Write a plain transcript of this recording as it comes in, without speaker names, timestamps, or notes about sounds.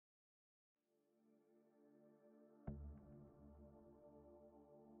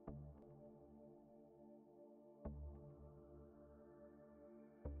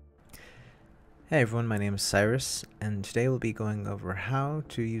Hey everyone, my name is Cyrus, and today we'll be going over how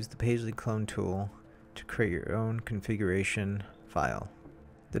to use the Pagely clone tool to create your own configuration file.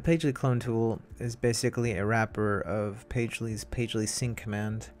 The Pagely clone tool is basically a wrapper of Pagely's Pagely sync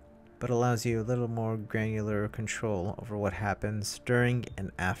command, but allows you a little more granular control over what happens during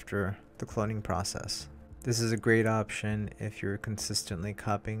and after the cloning process. This is a great option if you're consistently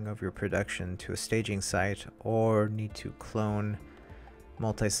copying of your production to a staging site or need to clone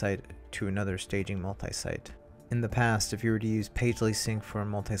multisite to another staging multisite. In the past, if you were to use Pagely Sync for a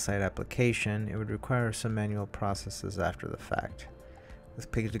multisite application, it would require some manual processes after the fact.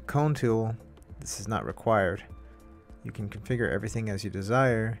 With Pagely Clone tool, this is not required. You can configure everything as you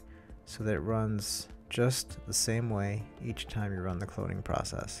desire so that it runs just the same way each time you run the cloning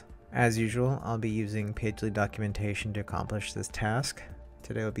process. As usual, I'll be using Pagely documentation to accomplish this task.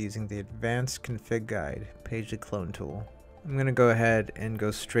 Today I'll be using the Advanced Config Guide Pagely Clone tool. I'm going to go ahead and go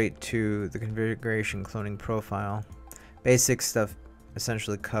straight to the configuration cloning profile. Basic stuff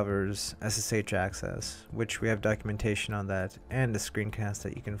essentially covers SSH access, which we have documentation on that, and a screencast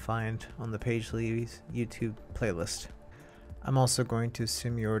that you can find on the Pagely's YouTube playlist. I'm also going to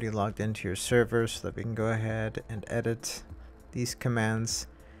assume you already logged into your server so that we can go ahead and edit these commands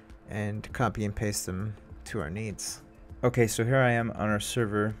and copy and paste them to our needs. Okay, so here I am on our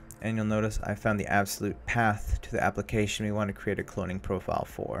server, and you'll notice I found the absolute path to the application we want to create a cloning profile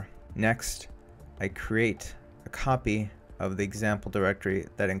for. Next, I create a copy of the example directory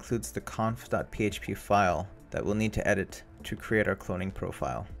that includes the conf.php file that we'll need to edit to create our cloning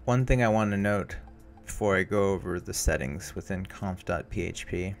profile. One thing I want to note before I go over the settings within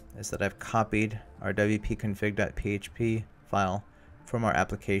conf.php is that I've copied our wp-config.php file from our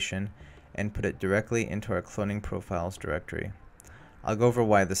application and put it directly into our cloning profiles directory. I'll go over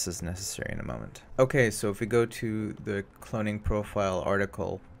why this is necessary in a moment. Okay, so if we go to the cloning profile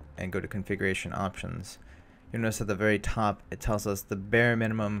article and go to configuration options, you'll notice at the very top it tells us the bare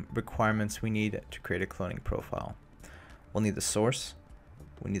minimum requirements we need to create a cloning profile. We'll need the source,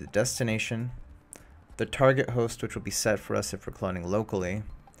 we need the destination, the target host, which will be set for us if we're cloning locally,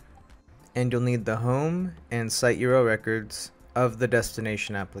 and you'll need the home and site URL records of the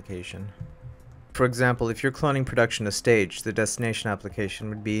destination application. For example, if you're cloning production to stage, the destination application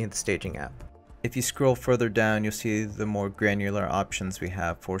would be the staging app. If you scroll further down, you'll see the more granular options we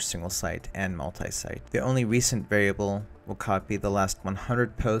have for single site and multi-site. The only recent variable will copy the last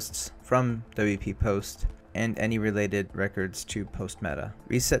 100 posts from WP Post and any related records to post meta.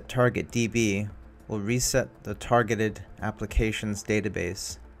 Reset target DB will reset the targeted application's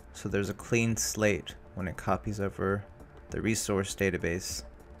database so there's a clean slate when it copies over the resource database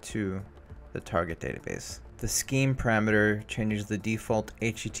to the target database. The scheme parameter changes the default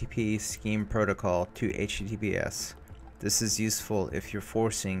HTTP scheme protocol to HTTPS. This is useful if you're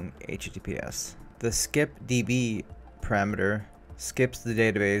forcing HTTPS. The skip DB parameter skips the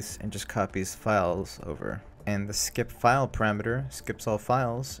database and just copies files over. And the skip file parameter skips all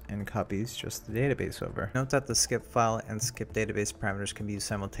files and copies just the database over. Note that the skip file and skip database parameters can be used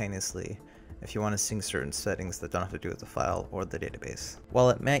simultaneously if you want to sync certain settings that don't have to do with the file or the database. While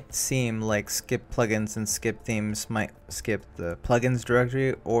it might seem like skip plugins and skip themes might skip the plugins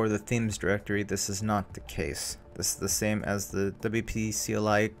directory or the themes directory, this is not the case. This is the same as the WP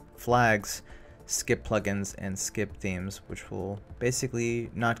CLI flags skip plugins and skip themes, which will basically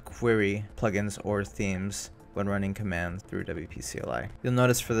not query plugins or themes when running commands through WP CLI. You'll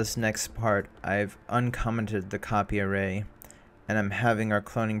notice for this next part, I've uncommented the copy array, and I'm having our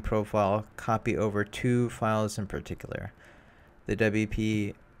cloning profile copy over two files in particular, the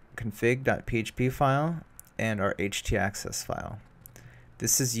wp config.php file and our htaccess file.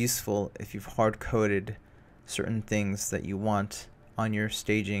 This is useful if you've hard-coded certain things that you want on your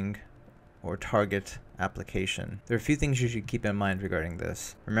staging or target application. There are a few things you should keep in mind regarding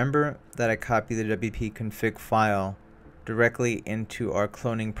this. Remember that I copied the wp config file directly into our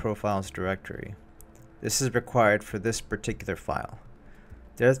cloning profiles directory. This is required for this particular file.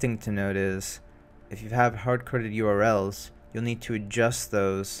 The other thing to note is, if you have hard-coded URLs, you'll need to adjust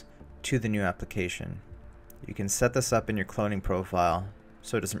those to the new application. You can set this up in your cloning profile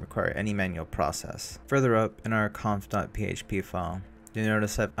so it doesn't require any manual process. Further up in our conf.php file, you'll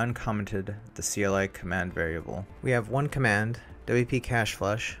notice I've uncommented the CLI command variable. We have one command, wp cache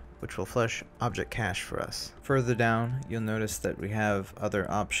flush, which will flush object cache for us. Further down, you'll notice that we have other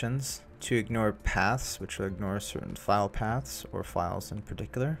options to ignore paths, which will ignore certain file paths or files in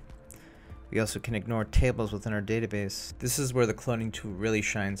particular. We also can ignore tables within our database. This is where the cloning tool really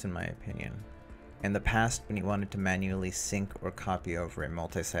shines in my opinion. In the past, when you wanted to manually sync or copy over a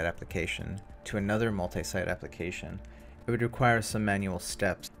multi-site application to another multi-site application, it would require some manual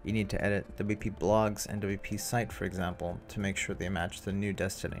steps. You need to edit WP blogs and WP site, for example, to make sure they match the new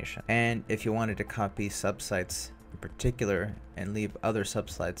destination. And if you wanted to copy subsites in particular and leave other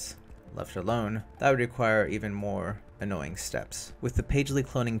subsites left alone, that would require even more annoying steps. With the Pagely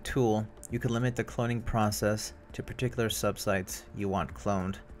cloning tool, you can limit the cloning process to particular subsites you want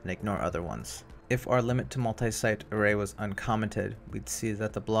cloned and ignore other ones. If our limit to multi-site array was uncommented, we'd see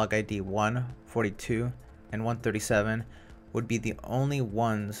that the blog ID 1, 42, and 137 would be the only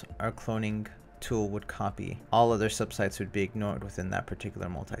ones our cloning tool would copy. All other subsites would be ignored within that particular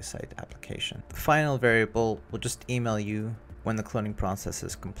multi-site application. The final variable will just email you when the cloning process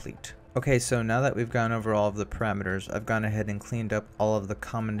is complete. Okay, so now that we've gone over all of the parameters, I've gone ahead and cleaned up all of the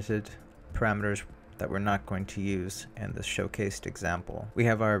commented parameters that we're not going to use in the showcased example. We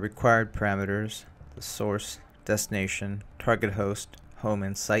have our required parameters, the source, destination, target host, home,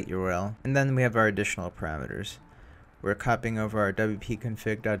 and site URL, and then we have our additional parameters. We're copying over our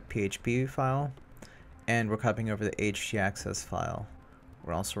wp-config.php file, and we're copying over the htaccess file.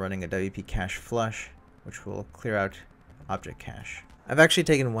 We're also running a wp cache flush, which will clear out object cache. I've actually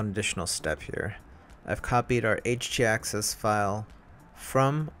taken one additional step here. I've copied our htaccess file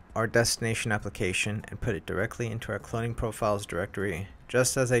from our destination application and put it directly into our cloning profiles directory,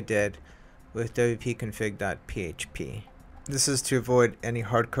 just as I did with wp-config.php. This is to avoid any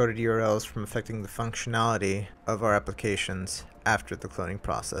hard-coded URLs from affecting the functionality of our applications after the cloning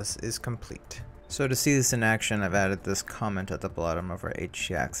process is complete. So to see this in action, I've added this comment at the bottom of our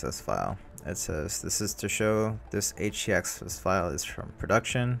htaccess file. It says, this is to show this htaccess file is from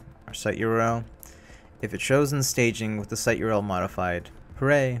production, our site URL. If it shows in staging with the site URL modified,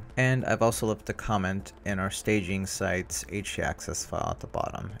 hooray! And I've also left a comment in our staging site's htaccess file at the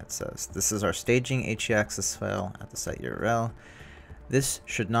bottom. It says, this is our staging htaccess file at the site URL. This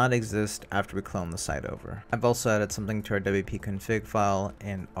should not exist after we clone the site over. I've also added something to our wp-config file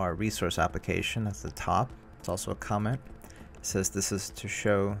in our resource application at the top. It's also a comment. It says this is to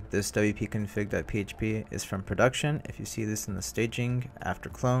show this wp-config.php is from production. If you see this in the staging after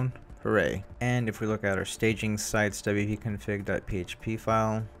clone, hooray. And if we look at our staging site's wp-config.php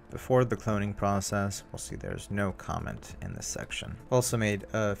file before the cloning process, we'll see there's no comment in this section. I've also made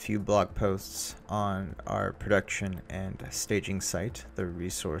a few blog posts on our production and staging site, the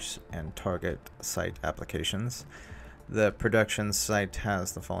resource and target site applications. The production site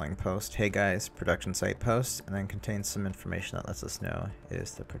has the following post: hey guys, production site post, and then contains some information that lets us know it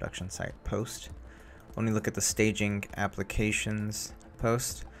is the production site post. When we look at the staging applications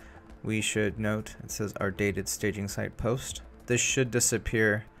post, we should note it says our dated staging site post. This should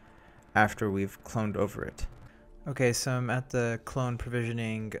disappear after we've cloned over it. Okay, so I'm at the clone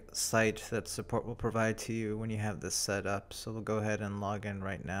provisioning site that support will provide to you when you have this set up, so we'll go ahead and log in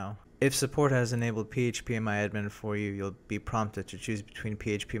right now. If support has enabled PHPMyAdmin for you, you'll be prompted to choose between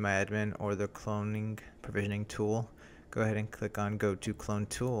PHPMyAdmin or the cloning provisioning tool. Go ahead and click on Go to Clone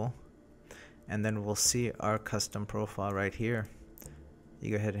Tool, and then we'll see our custom profile right here.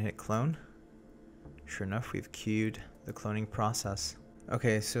 You go ahead and hit clone. Sure enough, we've queued the cloning process.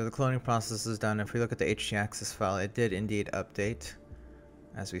 Okay, so the cloning process is done. If we look at the htaccess file, it did indeed update,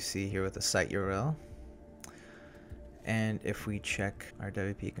 as we see here with the site URL. And if we check our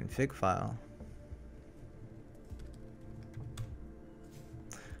wp-config file,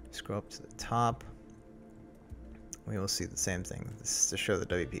 scroll up to the top, we will see the same thing. This is to show the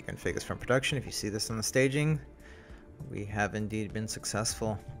wp-config is from production. If you see this on the staging, we have indeed been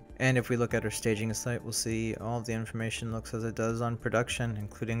successful. And if we look at our staging site, we'll see all of the information looks as it does on production,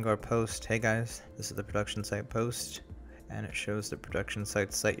 including our post. Hey guys, this is the production site post, and it shows the production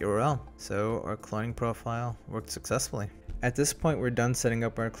site URL. So our cloning profile worked successfully. At this point, we're done setting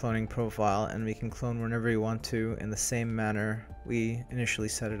up our cloning profile, and we can clone whenever we want to in the same manner we initially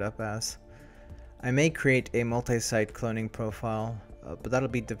set it up as. I may create a multi-site cloning profile, but that'll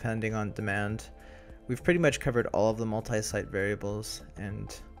be depending on demand. We've pretty much covered all of the multi-site variables,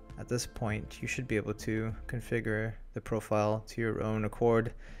 and at this point you should be able to configure the profile to your own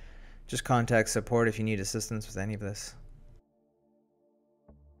accord. Just contact support if you need assistance with any of this.